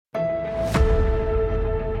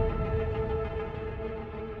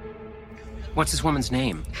What's this woman's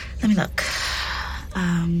name? Let me look.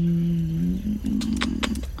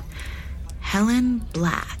 Helen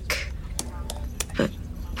Black. But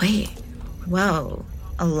wait. Whoa.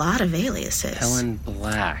 A lot of aliases. Helen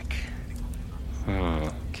Black.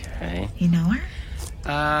 Okay. You know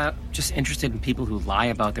her? Just interested in people who lie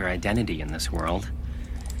about their identity in this world.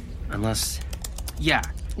 Unless... Yeah.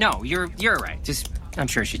 No, you're right. I'm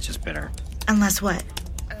sure she's just bitter. Unless what?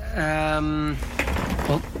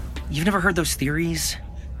 Well, you've never heard those theories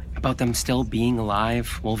about them still being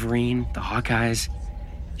alive? Wolverine, the Hawkeyes?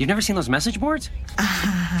 You've never seen those message boards?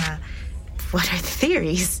 What are the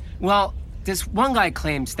theories? Well, this one guy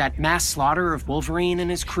claims that mass slaughter of Wolverine and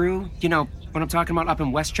his crew, you know, what I'm talking about up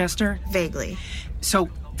in Westchester? Vaguely. So,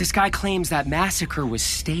 this guy claims that massacre was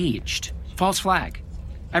staged. False flag.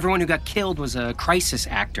 Everyone who got killed was a crisis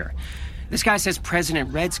actor. This guy says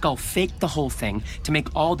President Red Skull faked the whole thing to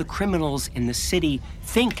make all the criminals in the city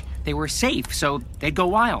think they were safe, so they'd go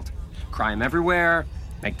wild. Crime everywhere,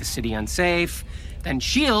 make the city unsafe. Then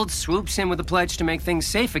S.H.I.E.L.D. swoops in with a pledge to make things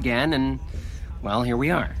safe again, and, well, here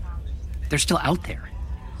we are. They're still out there.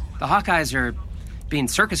 The Hawkeyes are being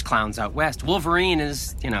circus clowns out west. Wolverine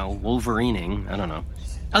is, Wolverining. I don't know.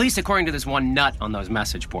 At least according to this one nut on those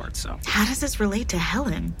message boards, so. How does this relate to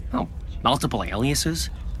Helen? Oh, multiple aliases.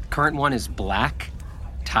 Current one is Black.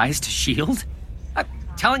 Ties to S.H.I.E.L.D.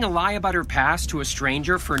 Telling a lie about her past to a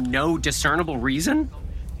stranger for no discernible reason?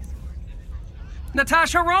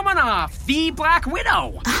 Natasha Romanoff, the Black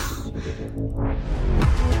Widow.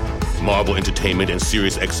 Marvel Entertainment and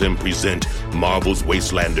SiriusXM present Marvel's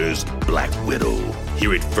Wastelanders Black Widow.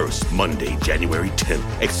 Hear it first Monday, January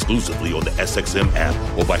 10th, exclusively on the SXM app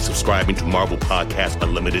or by subscribing to Marvel Podcast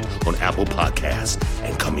Unlimited on Apple Podcasts,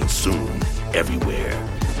 and coming soon everywhere.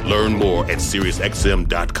 Learn more at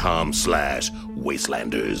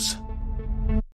SiriusXM.com/Wastelanders.